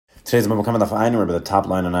Today's Bible coming off Ein, we're by the top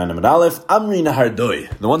line on Ein Amud Aleph. Amri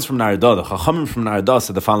Nahardoi. The ones from Nardo, the Chachamim from Nardo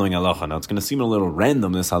said the following halacha. Now it's going to seem a little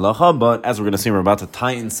random, this halacha, but as we're going to see, we're about to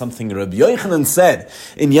tie in something Rabbi Yochanan said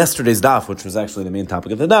in yesterday's daf, which was actually the main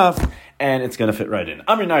topic of the daf, and it's going to fit right in.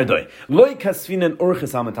 Amri Nahardoi. Loi kasvinen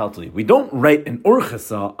orchasa metaltli. We don't write an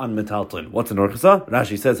orchasa on metaltlin. What's an orchasa?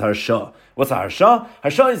 Rashi says harsha. What's a harsha?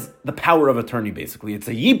 Harsha is the power of attorney, basically. It's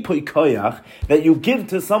a yipui koyach that you give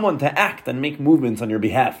to someone to act and make movements on your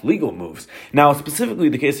behalf, legal moves. Now, specifically,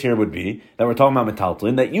 the case here would be that we're talking about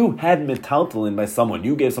metaltlin, that you had metaltlin by someone.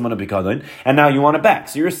 You gave someone a pikadon, and now you want it back.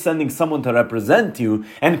 So you're sending someone to represent you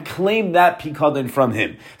and claim that pikadon from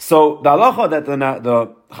him. So the halacha that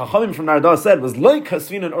the Chachamim from Narda said was like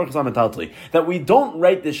hasvin and orchasa metaltli, that we don't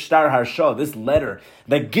write this shtar harsha, this letter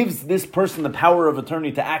that gives this person the power of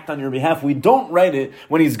attorney to act on your behalf. We don't write it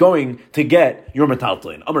when he's going to get your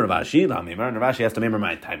metaltlin. Amar Ravashi, Ravashi has to remember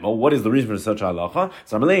my time. Well, what is the reason for such a halacha?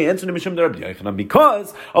 So Amalei answered Mishum Rabbi Yochanan,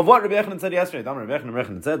 because of what Rabbi Yochanan said yesterday. Rabbi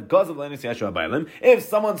Yochanan said, because of Lenis Yeshua Bailim, if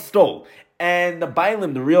someone stole and the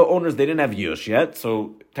Bailim, the real owners, they didn't have Yush yet,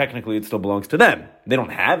 so technically it still belongs to them. They don't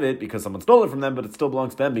have it because someone stole it from them, but it still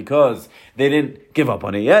belongs to them because they didn't give up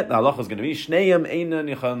on it yet. The halacha is going to be Shneyam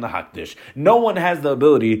Einan Yichal Nahakdish. No one has the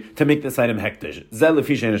ability to make this item hektish. Zel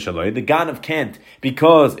Lefi Shein Shaloi. The Ganav can't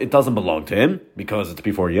because it doesn't belong to him, because it's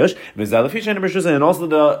before Yush. And also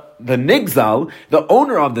the Nigzal, the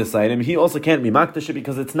owner of this item, he also can't be Makdish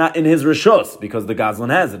because it's not in his Rishos, because the Gazlan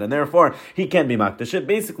has it, and therefore he can't be Makdish.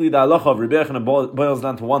 Basically, the halacha of Rabbi Yochanan boils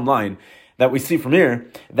down to one line that we see from here,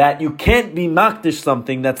 that you can't be makdish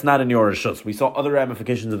something that's not in your rishos. We saw other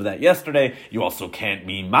ramifications of that yesterday. You also can't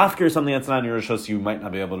be mafkir something that's not in your rishos. You might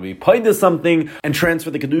not be able to be paid to something and transfer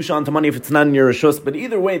the kedusha onto money if it's not in your rishos. But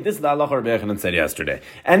either way, this is the halacha Rabbi Yochanan said yesterday.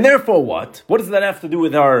 And therefore what? What does that have to do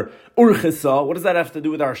with our urchisa? What does that have to do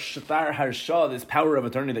with our shtar harsha, this power of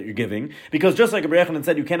attorney that you're giving? Because just like Rabbi Yochanan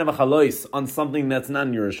said, you can't have a chalois on something that's not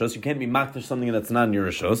in your rishos. You can't be makdish something that's not in your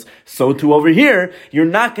rishos. So too over here, you're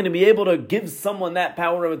not going to be able to give someone that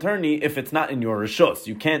power of attorney if it's not in your rishos.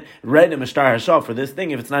 You can't read a shtar harsha for this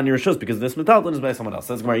thing if it's not in your rishos, because this metalton is by someone else.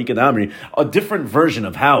 Says Gemara Ikad Amri. A different version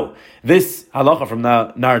of how this halacha from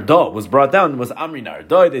the Nardo was brought down was Amri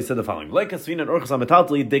Nardo. They said the following: like asvin and orchasa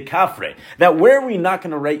metaltli de kafre. That where we're not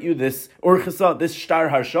going to write you this urchasa, this shtar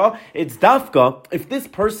harsha, it's dafka if this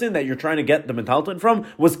person that you're trying to get the metalton from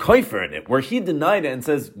was koifer in it, where he denied it and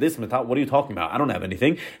says, this metal, what are you talking about? I don't have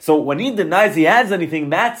anything. So when he denies he has anything,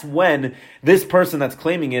 that's when this person that's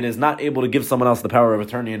claiming it is not able to give someone else the power of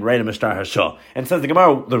attorney and write a shtar harsha. And says the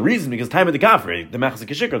Gemara, the reason, because time of the kafre, the mechzik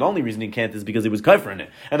shikr, the only reason he can't is because he was koifer in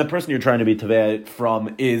it, and the person you're trying to be taveh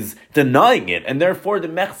from is denying it, and therefore the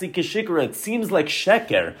mechzik shikr, it seems like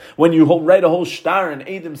sheker when you write a whole shtar and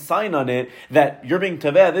Adam sign on it that you're being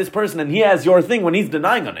taveh this person and he has your thing when he's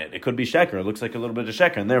denying on it. It could be sheker. It looks like a little bit of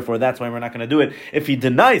sheker, and therefore that's why we're not going to do it if he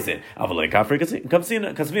denies it. But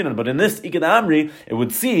in this Ikad Amri, it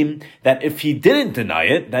would seem that if he didn't deny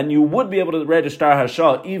it, then you would be able to read a shtar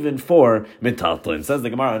harsha even for metaltlin. Says the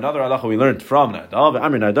Gemara, another halacha we learned from Narda,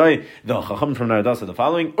 Amri Nardai, the Chacham from Narda said the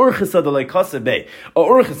following: Urchasa delay kasebe,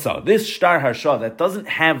 or urchasa, this shtar harsha that doesn't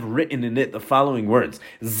have written in it the following words: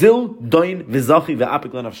 Zil doin vizachi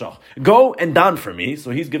ve'apiklan avshach. Go and don for me.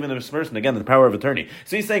 So he's giving this person again the power of attorney.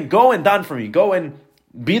 So he's saying, go and don for me. Go and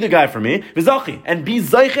be the guy for me, vizachi, and be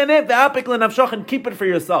zeichenet ve'apiklan avshach, and keep it for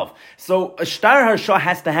yourself. So a shtar harsha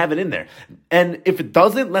has to have it in there, and if it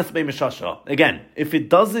doesn't, let's be mishasha. Again, if it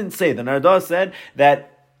doesn't say, the Narda said that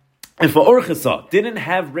if a orchasa didn't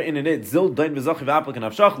have written in it zil dain v'zachi v'aplik and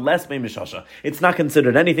avshach, less be mishasha, it's not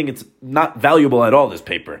considered anything. It's not valuable at all, this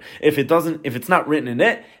paper. If it's not written in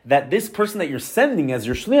it that this person that you're sending as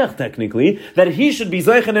your shliach, technically, that he should be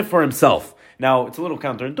zeichenet for himself. Now, it's a little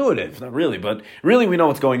counterintuitive, not really, but really we know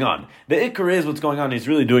what's going on. The ikar is what's going on, he's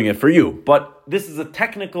really doing it for you. But this is a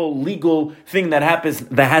technical, legal thing that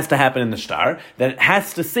has to happen in the shtar, that it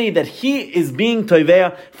has to say that he is being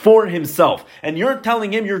toiveah for himself. And you're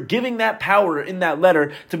telling him, you're giving that power in that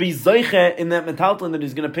letter to be zeiche in that metaltlin that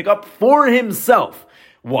he's going to pick up for himself.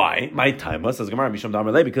 Why? My time, says Gemara, Misham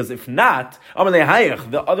Damarle, because if not, Amarle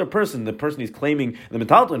Hayach, the other person, the person he's claiming the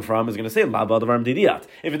metaltlin from, is going to say, Lava Davar Mdidiat.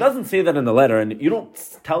 If it doesn't say that in the letter, and you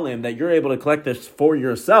don't tell him that you're able to collect this for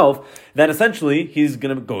yourself, then essentially he's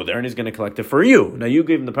going to go there and he's going to collect it for you. Now you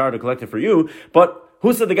gave him the power to collect it for you, but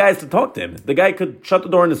who said the guy has to talk to him? The guy could shut the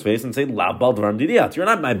door in his face and say, La bal dvarim didiyat. You're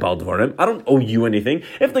not my bal dvarim. I don't owe you anything.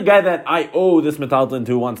 If the guy that I owe this metalton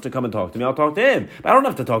to wants to come and talk to me, I'll talk to him. But I don't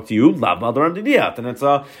have to talk to you. La bal dvarim didiyat. And it's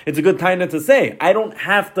a good taina to say. I don't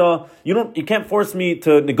have to, you can't force me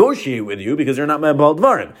to negotiate with you because you're not my bal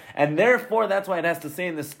dvarim. And therefore, that's why it has to say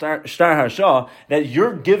in the Shtar Harsha that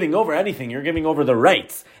you're giving over anything. You're giving over the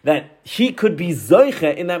rights. That he could be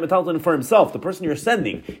zoiche in that metalton for himself. The person you're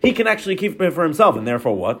sending, he can actually keep it for himself. And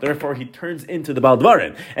therefore what? Therefore he turns into the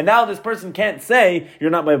baldvarim. And now this person can't say, you're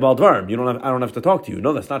not my baldvarim. I don't have to talk to you.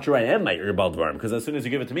 No, that's not true. I am your baldvarim. Because as soon as you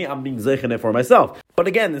give it to me, I'm being zoiche in it for myself. But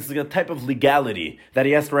again, this is a type of legality that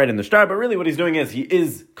he has to write in the shtar. But really what he's doing is he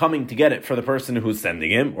is coming to get it for the person who's sending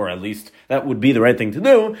him, or at least that would be the right thing to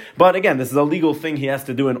do. But again, this is a legal thing he has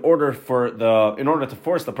to do in order to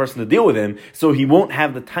force the person to deal with him, so he won't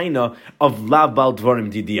have the taina of lav bal dvarim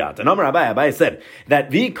didiyat. And Amar Abai said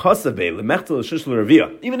that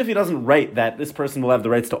even if he doesn't write that this person will have the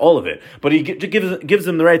rights to all of it, but he gives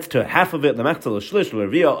him the rights to half of it,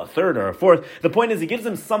 a third or a fourth. The point is he gives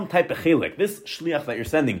him some type of chelik. This shliach that you're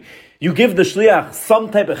sending, you give the shliach some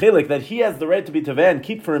type of chelik that he has the right to be teveh and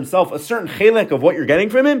keep for himself a certain chelik of what you're getting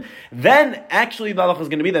from him. Then actually the halacha is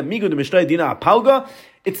going to be that migu de mishtay dina apalga.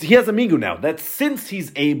 He has a migu now, that since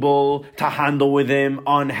he's able to handle with him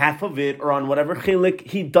on half of it, or on whatever chilik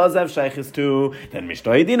he does have shaykhis to, then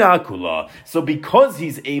mishtay dina kula. So because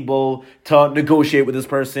he's able to negotiate with this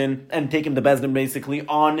person and take him to Bezdin basically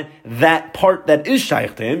on that part that is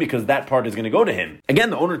shaykh to him, because that part is going to go to him.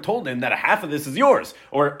 Again, the owner told him that a half of this is yours,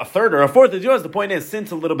 or a third or a fourth is yours. The point is,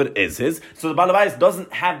 since a little bit is his, so the balabais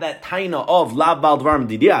doesn't have that taina of la bal dvarim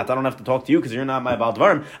didiyat. I don't have to talk to you because you're not my bal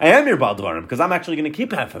dvarim. I am your bal dvarim because I'm actually going to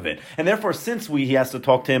keep half of it. And therefore, since he has to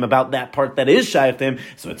talk to him about that part that is shaykh to him,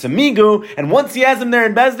 so it's a migu, and once he has him there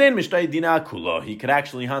in Bezdin, mishtay dina kula, he could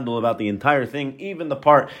actually handle about the entire thing, even the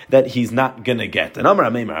part that he's not gonna get. And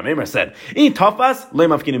Amar said, you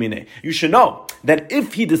should know that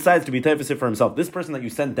if he decides to be tefis for himself, this person that you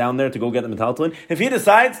sent down there to go get the metaltalin, if he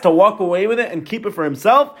decides to walk away with it and keep it for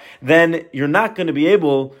himself, then you're not going to be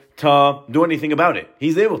able to do anything about it.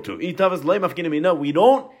 He's able to. No, we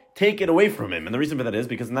don't take it away from him. And the reason for that is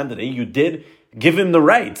because in the end of the day, you did give him the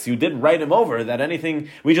rights. You did write him over that anything,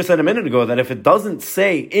 we just said a minute ago, that if it doesn't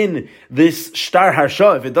say in this shtar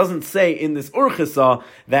harsha, if it doesn't say in this urchisa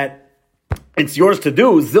that it's yours to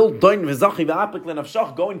do, zil doin v'zachi v'apik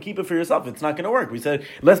lenafshach, go and keep it for yourself. It's not going to work. We said,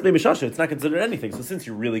 less baby shasha, it's not considered anything. So since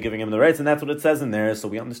you're really giving him the rights, and that's what it says in there, so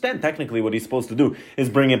we understand technically what he's supposed to do is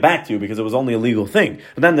bring it back to you because it was only a legal thing.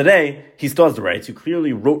 But at the end of the day, he still has the rights. You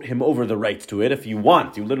clearly wrote him over the rights to it. If you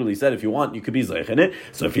want, you literally said if you want, you could be zeich in it.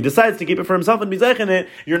 So if he decides to keep it for himself and be zeich in it,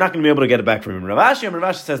 you're not going to be able to get it back from him. Rav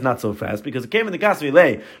Ashi says not so fast because it came in the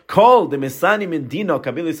Kasvilei, called the Misani Mindino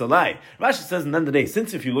Kabili Salai. Rav Ashi says in the end of the day,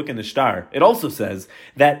 since if you look in the shtar, it also says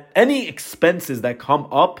that any expenses that come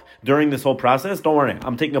up during this whole process, don't worry,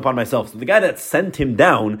 I'm taking upon myself. So the guy that sent him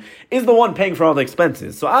down is the one paying for all the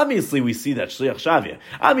expenses. So obviously we see that Shliach Shavia.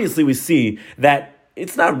 Obviously we see that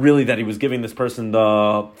it's not really that he was giving this person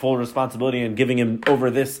the full responsibility and giving him over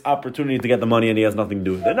this opportunity to get the money and he has nothing to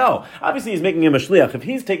do with it. No, obviously he's making him a shliach. If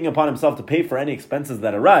he's taking upon himself to pay for any expenses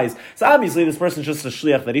that arise, so obviously this person's just a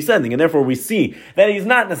shliach that he's sending, and therefore we see that he's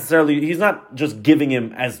not just giving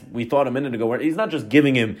him, as we thought a minute ago, where he's not just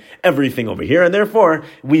giving him everything over here, and therefore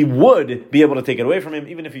we would be able to take it away from him,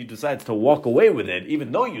 even if he decides to walk away with it,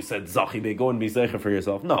 even though you said zachi, go and be zeicha for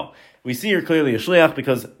yourself. No. We see you're clearly a shliach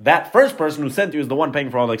because that first person who sent you is the one paying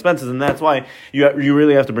for all the expenses, and that's why you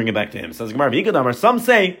really have to bring it back to him. Says Gemara, some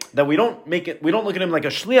say that we don't look at him like a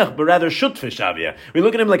shliach, but rather shutfish avia. We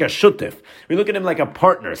look at him like a shutif. We look at him like a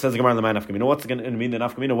partner. Says Gemara, the nafkamina. What's going to mean the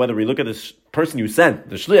nafkamina? Whether we look at this person you sent,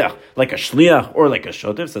 the shliach, like a shliach or like a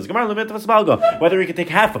shutif. Says Gemara, whether he can take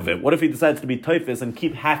half of it. What if he decides to be toifis and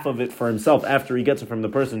keep half of it for himself after he gets it from the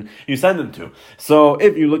person you send him to? So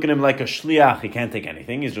if you look at him like a shliach, he can't take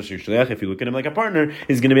anything. He's just your shliach. If you look at him like a partner,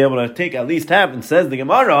 he's going to be able to take at least half. And says the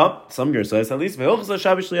Gemara, some girl says at least the halach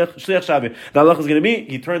is going to be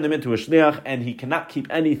he turned him into a shliach and he cannot keep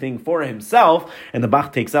anything for himself. And the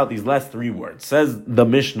Bach takes out these last three words. Says the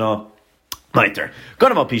Mishnah. Later. So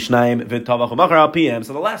the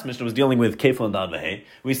last Mishnah was dealing with kefel and dalid v'hei.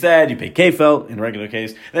 We said you pay kefel in a regular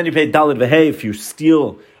case, then you pay dalid v'hei if you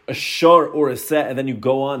steal a shor or a set, and then you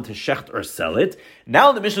go on to shecht or sell it.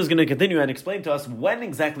 Now the Mishnah is going to continue and explain to us when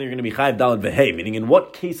exactly you're going to be chayiv daled v'hei, meaning in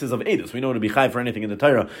what cases of edus. We know to be chayiv for anything in the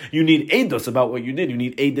Torah, you need edus about what you did. You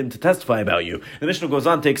need edim to testify about you. The Mishnah goes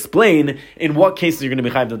on to explain in what cases you're going to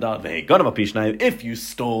be chayiv daled v'hei. Ganav pishnai, if you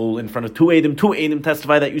stole in front of two edim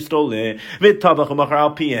testify that you stole it. V'tabach u'machar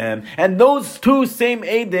al PM, and those two same two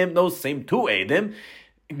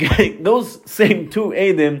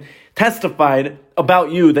edim testified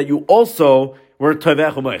about you that you also were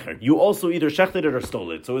tovech u'meicher. You also either shechted it or stole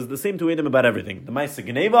it. So it's the same two edim about everything. The ma'aseh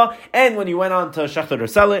geneva, and when you went on to shechted or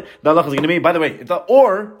sell it, the halacha is going to be, by the way,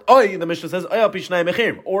 the Mishnah says,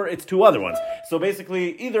 or it's two other ones. So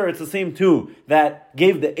basically, either it's the same two that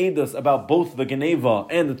gave the edus about both the geneva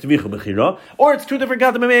and the tvich u'mechira, or it's two different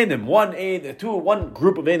katam edim. One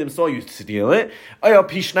group of edim saw you steal it,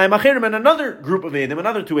 and another group of edim,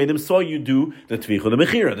 another two edim saw you do the tvich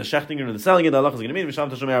u'mechira, the shechting or the selling it. The halacha is going to be,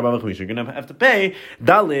 you're going to have to pay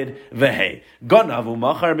Dalid v'hei. Ganavu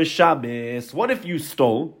machar b'Shabbos. What if you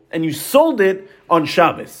stole and you sold it on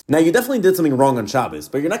Shabbos? Now, you definitely did something wrong on Shabbos,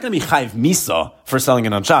 but you're not going to be chayiv misa for selling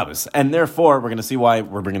it on Shabbos. And therefore, we're going to see why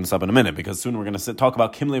we're bringing this up in a minute, because soon we're going to talk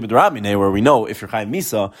about kimlei b'derabminei, where we know if you're chayiv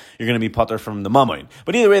misa, you're going to be pater from the mamoin.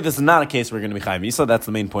 But either way, this is not a case where you're going to be chayiv misa. That's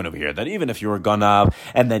the main point over here, that even if you were ganav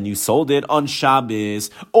and then you sold it on Shabbos,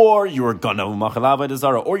 or you were ganav u'machal avodah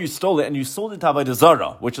zara, or you stole it and you sold it to avodah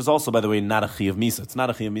zara, which is also, by the way, not a chayiv misa. It's not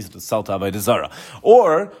a chayiv misa to sell to avodah zara.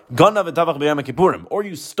 Or ganav v'tavach b'yom kippurim, or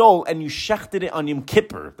you stole and you shechted it on Yom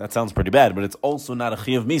Kippur. That sounds pretty bad, but it's also not a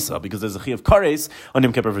Chiyav Misa, because there's a Chiyav Kares on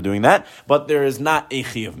Yom Kippur for doing that, but there is not a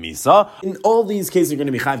Chiyav Misa. In all these cases, you're going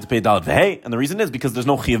to be chayiv to pay Daled V'hei, and the reason is because there's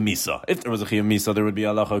no Chiyav Misa. If there was a Chiyav Misa, there would be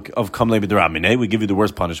a halacha of Kamlei B'Derabminei. We give you the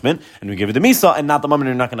worst punishment, and we give you the Misa, and not the moment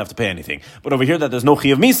you're not going to have to pay anything. But over here, that there's no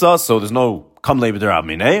Chiyav Misa, so there's no Kamlei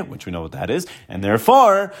B'Derabminei, which we know what that is, and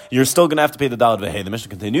therefore, you're still going to have to pay the Daled V'hei. The Mishnah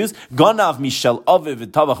continues, Ganav Mishel Aviv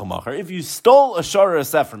V'Tavach U'machar. If you stole a shor or a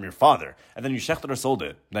sef from your father, and then you shechted or sold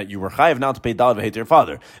it, that you were chayiv now to pay Daled V'hei to your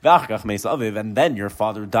father, and then your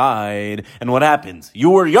father died, and what happens?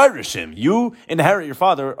 You were Yarishim. You inherit your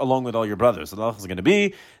father along with all your brothers. So the halacha is going to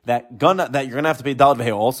be that you're going to have to pay Daled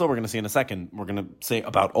V'hei also. We're going to see in a second, we're going to say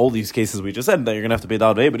about all these cases we just said, that you're going to have to pay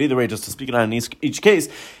Daled V'hei, but either way, just to speak it on each case,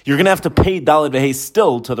 you're going to have to pay Daled V'hei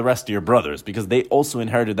still to the rest of your brothers, because they also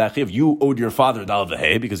inherited that chiv. You owed your father Daled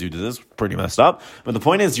V'hei because you did this, pretty messed up, but the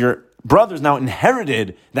point is, your brothers now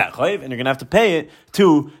inherited that chayiv, and you're going to have to pay it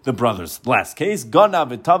to the brothers. Last case, ganav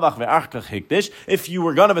v'tavach ve'achkach hikdish. If you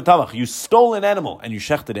were ganav v'tavach, you stole an animal and you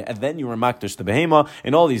shechted it, and then you were makdish the behema.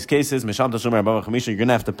 In all these cases, misham tashumer abava chamisha, you're going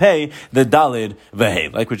to have to pay the dalid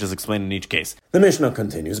v'hei, like we just explained in each case. The Mishnah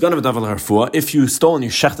continues, ganav v'tavach harfua. If you stole and you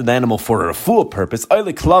shechted the animal for a refuah purpose,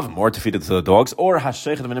 oile klavim, or to feed it to the dogs, or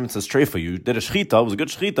hashechet v'nim, it says treifa. You did a shchita, it was a good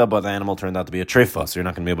shchita, but the animal turned out to be a treifa, so you're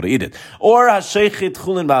not going to be able to eat it. Or hashechet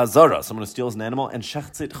chulin ba'azara. Someone who steals an animal and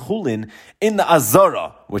shechts it chulin in the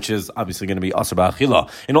azara, which is obviously going to be asur ba'achila.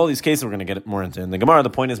 In all these cases, we're going to get it more into in the Gemara. The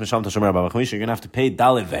point is, misham tashumer abava chamisha, you're going to have to pay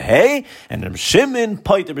dalid v'hei, and Reb Shimon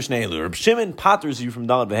paiter b'shnei elu. Reb Shimon paters you from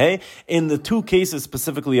dalid v'hei in the two cases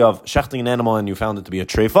specifically of shechting an animal and you found it to be a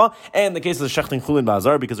treifa, and the case of shechting chulin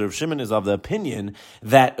ba'azar, because Reb Shimon is of the opinion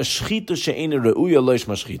that a shchita she'ena re'uya lo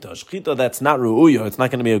yishma shchita. A shchita that's not re'uya, it's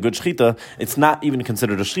not going to be a good shchita, it's not even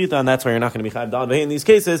considered a shchita, and that's why you're not going to be chayav dalid v'hei in these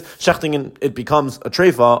cases. Shechting it becomes a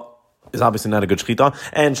treifa is obviously not a good shchita,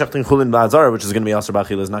 and shechting chulin ba'azar, which is going to be asur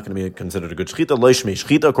ba'achila, is not going to be considered a good shchita. Loishmei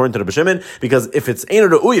shchita, according to the B'Shimon, because if it's ein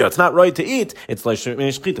re'uya, it's not right to eat, it's loishmei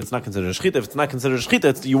shchita, it's not considered a shchita. If it's not considered a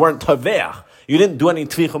shchita, you weren't taveach, you didn't do any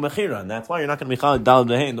tvich mechira, and that's why you're not going to be chayav daled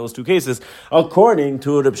v'hei in those two cases, according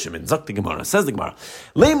to Reb Shimon. Zok the Gemara, says the Gemara,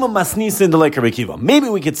 leima masnisin de like Rabbi Kiva. Maybe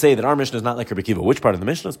we could say that our Mishnah is not like Rabbi Kiva. Which part of the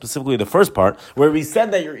Mishnah? Specifically the first part, where we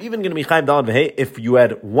said that you're even going to be chayav daled v'hei if you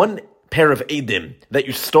had one pair of edim that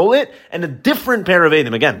you stole it, and a different pair of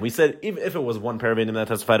edim. Again, we said if it was one pair of edim that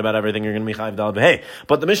testified about everything, you're going to be chayiv daled v'hei.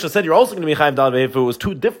 But the Mishnah said you're also going to be chayiv daled v'hei if it was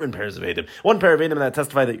two different pairs of edim. One pair of edim that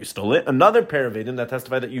testified that you stole it, another pair of edim that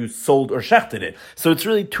testified that you sold or shechted it. So it's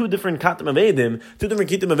really two different katim of edim, two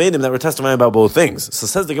different kitim of edim that were testifying about both things. So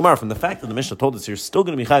says the Gemara, from the fact that the Mishnah told us you're still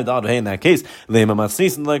going to be chayiv daled v'hei in that case, leima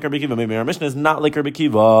masnisin like Rabbi Kiva. Maybe our Mishnah is not like Rabbi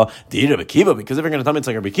Kiva. Di Rabbi Kiva, because if you're going to tell me it's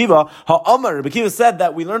like Rabbi Kiva, ha'amar, Rabbi Kiva said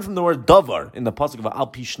that we learned from the word davar in the pasuk of al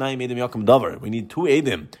pi shnayim edim yakum davar. We need two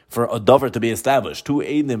edim for a davar to be established. Two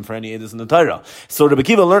edim for any edus in the Torah. So Rabbi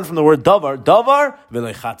Kiva learned from the word davar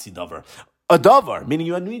v'lechatzi davar. A davar, meaning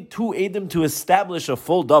you need two edim to establish a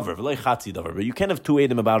full davar, v'lechatzi davar. But you can't have two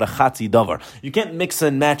edim about a chatzi davar. You can't mix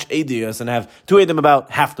and match edias and have two edim about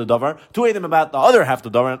half the davar, two edim about the other half the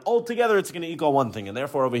davar, and altogether it's going to equal one thing. And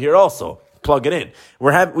therefore over here also, plug it in.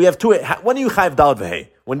 We have two. When do you chayv dal v'hei?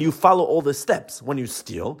 When you follow all the steps. When you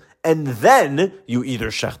steal, and then you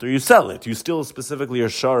either shecht or you sell it. You steal specifically your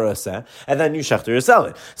shara aseh, and then you shecht or you sell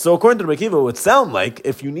it. So according to Rabbi Akiva, it would sound like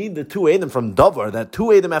if you need the two edim from davar, that two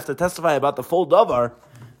edim have to testify about the full davar.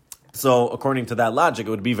 So, according to that logic, it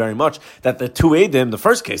would be very much that the two Eidim, the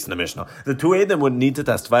first case in the Mishnah, the two Eidim would need to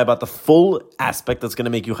testify about the full aspect that's going to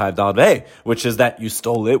make you Chayav Dal V'hei, which is that you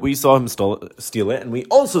stole it, we saw him steal it, and we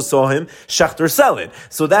also saw him Shachter sell it.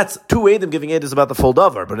 So that's two Eidim giving Eidim about the full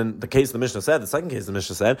davar. But in the case the Mishnah said, the second case the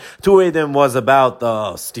Mishnah said, two Eidim was about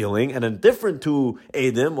the stealing, and a different two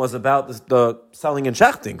Eidim was about the selling and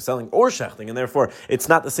shechting, selling or shechting, and therefore it's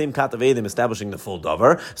not the same kat of Eidim establishing the full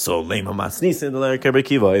davar. So, Leima Masnis in the Ler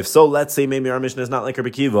Kerbekiva. If so, let's say maybe our Mishnah is not like Rabbi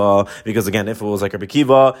Akiva, because again, if it was like Rabbi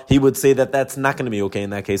Akiva, he would say that that's not going to be okay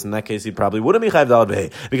in that case. In that case, he probably wouldn't be chayv dal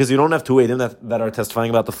v'hei, because you don't have two edim that are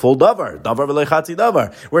testifying about the full davar v'lo chatzi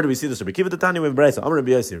davar. Where do we see this? Rabbi Akiva the Tanya with Brayso. Amar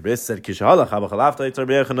Rabbi Yossi. Rabbi said, "Kishalach Abba Chalafta Yitzar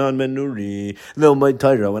B'Yechanan Ben Nuri Lilmod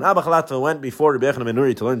Torah." When Abba Chalafta went before Rabbi Yechanan Ben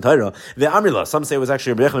Nuri to learn Torah, the Amrila, some say it was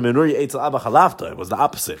actually Rabbi Yechanan Ben Nuri Eitzel Abba Chalafta. It was the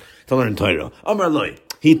opposite to learn Torah. Amar Loi.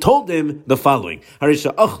 He told him the following: This is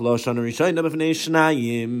in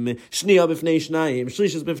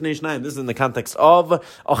the context of a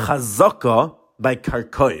chazaka by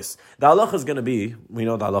karkois. The halacha is going to be, we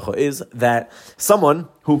know the halacha is that someone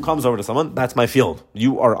who comes over to someone, that's my field.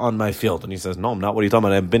 You are on my field. And he says, no, I'm not. What are you talking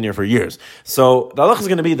about? I've been here for years. So the halacha is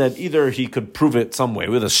going to be that either he could prove it some way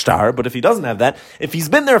with a star, but if he doesn't have that, if he's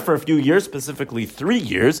been there for a few years, specifically 3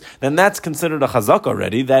 years, then that's considered a chazak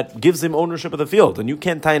already that gives him ownership of the field. And you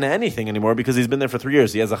can't tie into anything anymore because he's been there for 3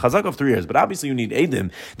 years. He has a chazak of 3 years, but obviously you need edim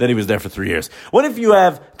that he was there for 3 years. What if you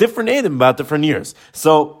have different edim about different years?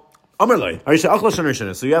 So you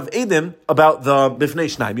have Eidim about the Bifnei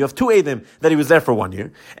Shnaim. You have two Eidim that he was there for 1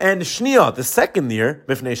 year. And Shnia, the second year,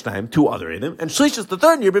 Bifnei Shnaim, 2 other Eidim. And Shlishis, the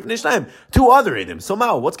third year, Bifnei Shnaim, 2 other Eidim. So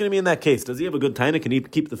Mao, what's going to be in that case? Does he have a good taina? Can he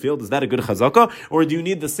keep the field? Is that a good chazaka? Or do you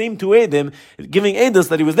need the same 2 Eidim giving Eidus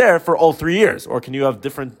that he was there for all 3 years? Or can you have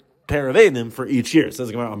different pair of Eidim for each year? Says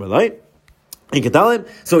the Gemara, Amalai.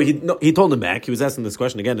 So he told him back. He was asking this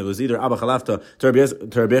question again. It was either Abba Chalafta to Rabbi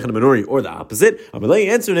Yechanan Ben Nuri or the opposite. Amalai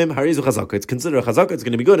answered him, Harizu Chazaka. It's considered a Chazaka. It's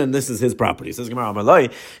going to be good, and this is his property. Says Gemara Amalai.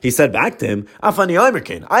 He said back to him, Afani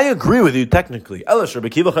Aymerkin. I agree with you technically. Elash Rabbi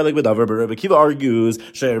Kiva Chalek B'Davar, but Rabbi Kiva argues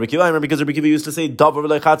Rabbi Kiva Aymer, because Rabbi Kiva used to say Davar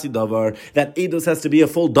v'lo Chatzi Davar, that Eidos has to be a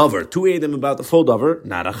full Davar. 2 Eidim about the full Davar,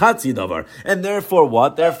 not a Chatzi Davar. And therefore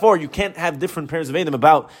what? Therefore you can't have different pairs of Eidim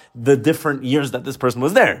about the different years that this person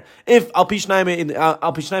was there. If Al Pishnai Eidim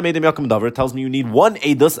Yakum Davar tells me you need 1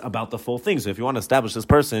 Eidus about the full thing. So if you want to establish this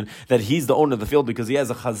person that he's the owner of the field because he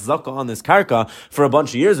has a chazaka on this karka for a bunch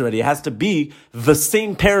of years already, it has to be the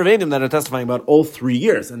same pair of Eidim that are testifying about all 3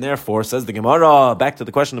 years. And therefore, says the Gemara, back to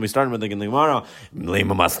the question that we started with in the Gemara,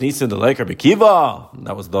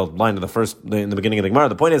 that was the line of the first, in the beginning of the Gemara.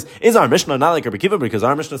 The point is our Mishnah not like Rabbi Kiva? Because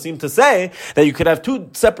our Mishnah seemed to say that you could have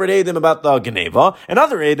 2 separate Eidim about the Geneva and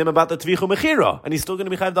other Eidim about the Tvichu Mechira, and he's still going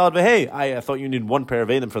to be Chayv Dalad V'hei. I thought you need 1 pair of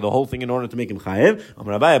Eidim for the whole thing in order to make him chayev.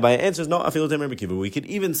 Amar Abaye answers, no, afilu temer Rabbi Kiva. We could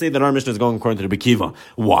even say that our Mishnah is going according to Rabbi Kiva.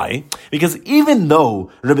 Why? Because even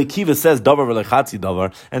though Rabbi Kiva says davar v'lo chatzi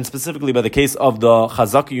davar, and specifically by the case of the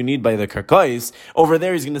chazaka you need by the karkais, over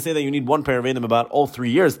there he's going to say that you need 1 pair of Eidim about all 3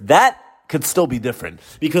 years. That could still be different.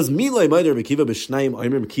 Because Milay Maider Rabbi Kiva b'shnayim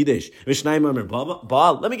Omer Mkidesh b'shnayim Omer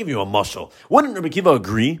Baal. Let me give you a mashal. Wouldn't Rabbi Kiva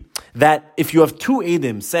agree that if you have 2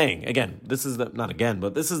 Eidim saying, again, this is in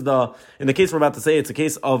the case we're about to say, it's a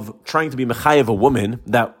case of trying to be mechayev a woman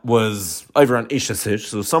that was over on Ishasish,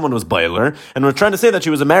 so someone was bailer, and we're trying to say that she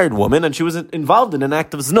was a married woman and she was involved in an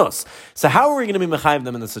act of znus. So how are we going to be mechayev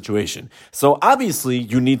them in this situation? So obviously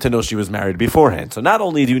you need to know she was married beforehand. So not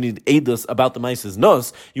only do you need Eidus about the Maises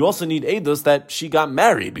Nus, you also need Eidus that she got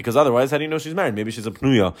married, because otherwise how do you know she's married? Maybe she's a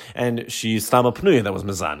pnuya and she's stama pnuya that was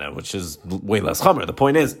mizana, which is way less chamer. The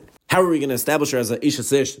point is, how are we going to establish her as a isha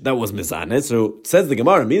sish that was mizanet? So says the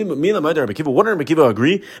Gemara, Mila Maidar Rabbi Kiva. Wouldn't Rabbi Kiva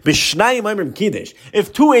agree? B'shnayim Omer Mkidesh.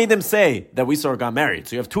 If 2 Eidim say that we saw her got married,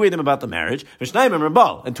 so you have 2 Eidim about the marriage, B'shnayim Omer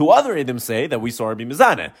Baal, and 2 other Eidim say that we saw her be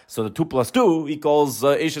mizanet. So the 2 plus 2 equals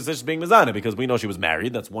isha sish being mizanet, because we know she was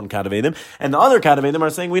married. That's 1 kat of Eidim, and the other kat of Eidim are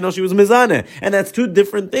saying we know she was mizanet, and that's 2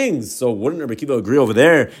 different things. So wouldn't Rabbi Kiva agree over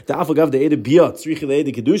there? The afagav the Eid bia tzrichi the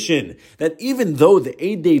Eid kedushin, that even though the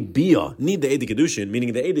Eid bia need the Eid kedushin,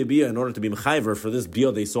 meaning the Eid bia bia in order to be mechayiver for this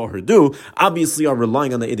bia they saw her do, obviously are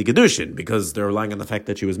relying on the Eidei Kedushin, because they're relying on the fact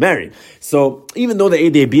that she was married. So even though the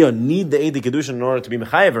Eidei bia need the Eidei Kedushin in order to be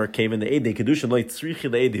mechayiver, came in the Eidei Kedushin like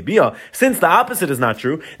tzrichi the Eidei bia, since the opposite is not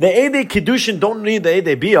true, the Eidei Kedushin don't need the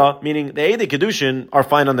Eidei bia, meaning the Eidei Kedushin are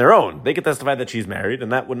fine on their own. They could testify that she's married,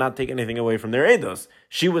 and that would not take anything away from their eidos.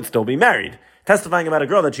 She would still be married. Testifying about a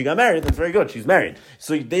girl that she got married, that's very good. She's married.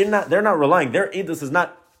 So they're not relying. Their eidos is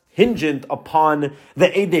not hingent upon the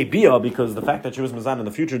Eidei Bia, because the fact that she was Mizan in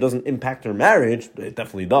the future doesn't impact her marriage. It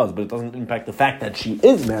definitely does, but it doesn't impact the fact that she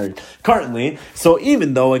is married currently. So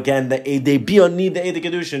even though, again, the Eidei Bia need the Eidei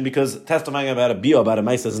Kedushin, because testifying about a Bia, about a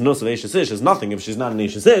Maisa, is Nus of Eishes Ish, is nothing if she's not an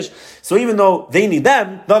Eishes Ish. So even though they need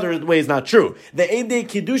them, the other way is not true. The Eidei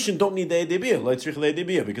Kedushin don't need the Eidei Bia, like Tzrich the Eidei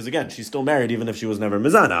Bia, because again, she's still married even if she was never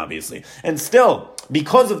Mizan, obviously. And still,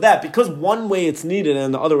 because of that, because one way it's needed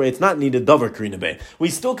and the other way it's not needed, Davar Karina Bey, we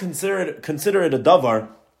still consider it a davar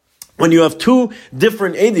when you have two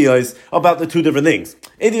different adiyos about the two different things.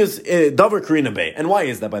 Adiyos davar karina bey. And why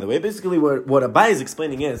is that, by the way? Basically, what Abai is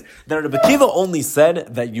explaining is that Rabbi Kiva only said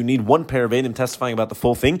that you need one pair of edim testifying about the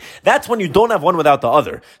full thing. That's when you don't have one without the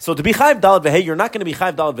other. So to be chayv dalad v'hei, you're not going to be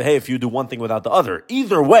chayv dalad v'hei if you do one thing without the other.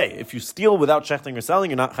 Either way, if you steal without shechting or selling,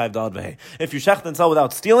 you're not chayv dalad v'hei. If you shecht and sell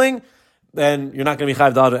without stealing, then you're not going to be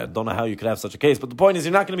chayv dalad. I don't know how you could have such a case, but the point is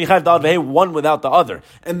you're not going to be chayv dalad v'hei one without the other.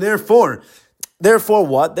 And therefore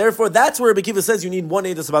what? Therefore, that's where Rabbi Kiva says you need one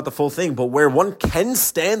edus about the full thing, but where one can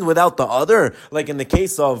stand without the other, like in the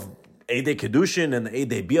case of Eidei Kedushin and the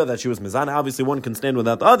Eidei Bia that she was Mizana, obviously one can stand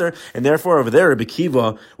without the other, and therefore over there Rabbi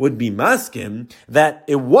Kiva would be maskim that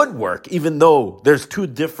it would work, even though there's two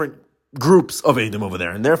different groups of Edom over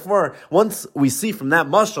there. And therefore, once we see from that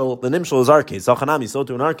mashal, the nimshal is our case. Salchanami, so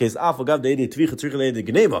too in our case, even though the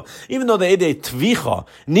Eidei Tvicha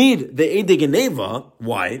need the Eidei Geneva,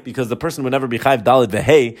 why? Because the person would never be chayv dalid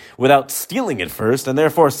v'hei without stealing it first, and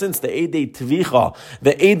therefore, since the Eidei Tvicha,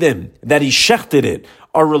 the Edom that he shechted it,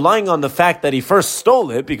 are relying on the fact that he first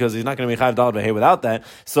stole it, because he's not going to be chayv dalad v'hei without that.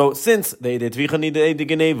 So since the Eidei Tvicha need the Eidei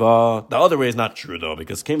Geneva, the other way is not true though,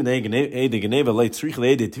 because came in the Eidei Geneva late tzrich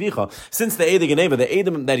the Eidei Tvicha. Since the Eidei Geneva, the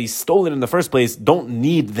Edom that he stole it in the first place, don't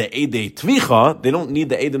need the Eidei Tvicha. They don't need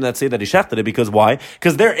the Edom that say that he shechted it, because why?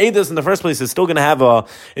 Because their Eidos in the first place is still going to have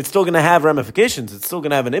ramifications. It's still going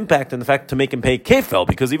to have an impact in the fact to make him pay kefel,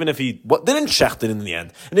 because even if he didn't shecht it in the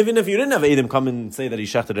end, and even if you didn't have Edom come and say that he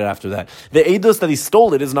shechted it after that, the Eidos that he stole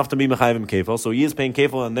it is enough to be mechayim kefil, so he is paying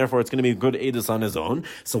kefil, and therefore it's going to be a good edus on his own.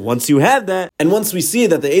 So once you have that, and once we see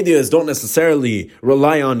that the edus don't necessarily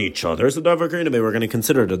rely on each other, so davar karinabe, we're going to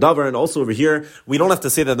consider it a davar. And also over here, we don't have to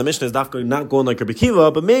say that the Mishnah is not going like Rabbi Kiva,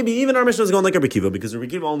 but maybe even our Mishnah is going like Rabbi Kiva, because Rabbi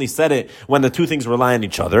Kiva only said it when the two things rely on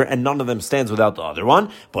each other, and none of them stands without the other one.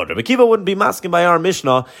 But Rabbi Kiva wouldn't be masking by our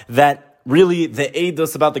Mishnah that really the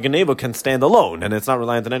Eidos about the Geneva can stand alone, and it's not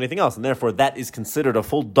reliant on anything else, and therefore that is considered a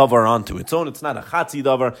full davar onto its own. It's not a chatzi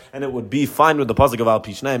davar, and it would be fine with the pasuk of al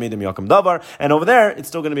pishnayim edim yakum davar, and over there it's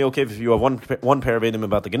still going to be okay if you have one pair of edim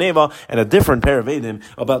about the Geneva and a different pair of edim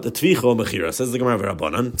about the tvicha mechira. Says the Gemara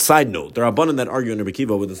Rabbanan. Side note: there are Rabbanan that argue in Rabbi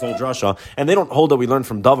Kiva with this whole drasha, and they don't hold that we learn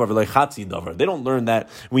from davar v'lei chatzi davar. They don't learn that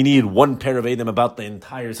we need one pair of edim about the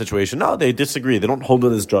entire situation. No, they disagree. They don't hold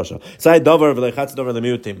with this drasha. Side davar v'lei chatzi davar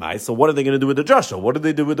lemiutei mai. So what are they going to do with the drasha? What do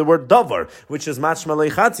they do with the word davar, which is machma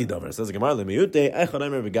leichatzi davar? Says the Gemara, lemiute echad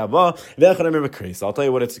emer v'gava ve'echad emer v'kreis. I'll tell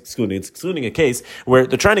you what it's excluding. It's excluding a case where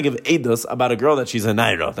they're trying to give edus about a girl that she's a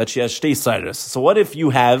naira, that she has shtei cyrus. So what if you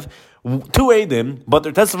have two edim, but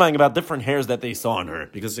they're testifying about different hairs that they saw on her?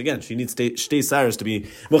 Because again, she needs shtei cyrus to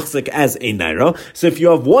be muchzik as a naira. So if you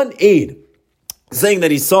have one aid saying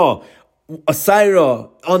that he saw a saira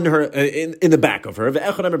on her in the back of her,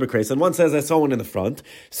 and one says I saw one in the front,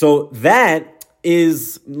 so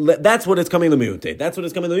that's what it's coming to miyute. That's what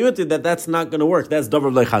it's coming to miyute. That's not going to work. That's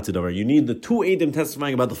davar leichatzi davar. You need the two eidim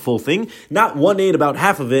testifying about the full thing, not one aid about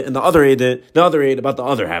half of it and the other aid about the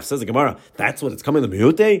other half. Says the Gemara. That's what it's coming to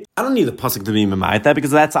miyute. I don't need the pasuk to be memayit that, because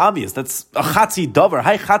that's obvious. That's a chatzi davar.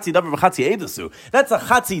 Hi chatzi davar v'chatzi edasu. That's a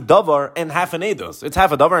chatzi davar and half an edus. It's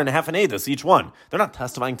half a davar and half an edus each one. They're not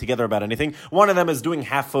testifying together about anything. One of them is doing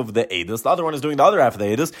half of the edus. The other one is doing the other half of the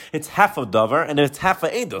edus. It's half a davar and it's half a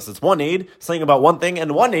edus. It's one aid saying about one thing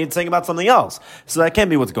and one aid saying about something else. So that can't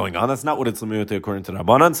be what's going on. That's not what it's lemiyute according to the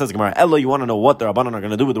Rabbanan. Says Gemara, Ella, you want to know what the Rabbanan are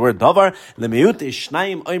going to do with the word davar? Lemiyute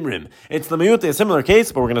shnayim oimrim. It's lemiyute, a similar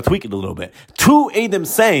case, but we're going to tweak it a little bit. Two aidim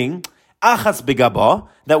saying achas begaba,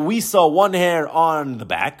 that we saw one hair on the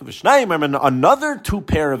back. V'shnayim, another two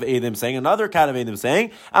pair of edim saying, another kind of edim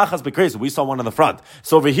saying achas bekreis, we saw one on the front.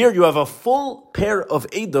 So over here you have a full pair of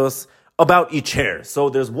edos about each hair. So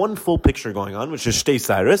there's one full picture going on, which is shtei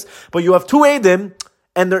cyrus, but you have two edim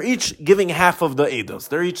and they're each giving half of the eidos.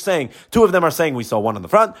 They're each saying, two of them are saying we saw one in the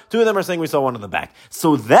front, two of them are saying we saw one in the back.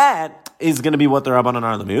 So that is going to be what the Rabbanan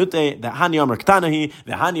are lemiute, the Hani Amar Ktanahi,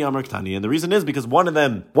 the Hani Amar Ktani. And the reason is because one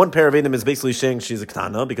pair of eidim is basically saying she's a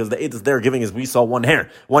Ktana, because the eidos they're giving is we saw one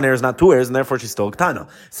hair. One hair is not two hairs, and therefore she's still a Ktana.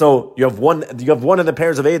 So you have one of the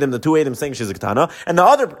pairs of eidim, the two eidim saying she's a Ktana, and the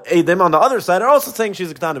other eidim on the other side are also saying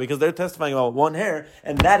she's a Ktana, because they're testifying about one hair,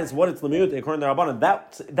 and that is what it's lemiute according to the Rabbanan.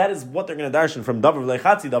 That is what they're going to darshan from Davar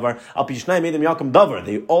V'lechatzi Davar Al Pishnai Eidim Yakum Davar.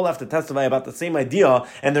 They all have to testify about the same idea,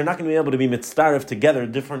 and they're not going to be able to be mitzdarif together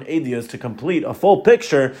different ideas to complete a full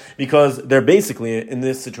picture, because they're basically, in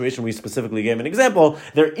this situation we specifically gave an example,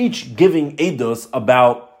 they're each giving eidos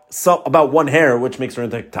about one hair, which makes her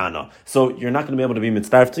into Ktana. So you're not going to be able to be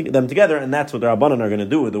mitzdarif them together, and that's what the Rabbanan are going to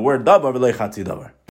do with the word Davar V'lechatzi Davar.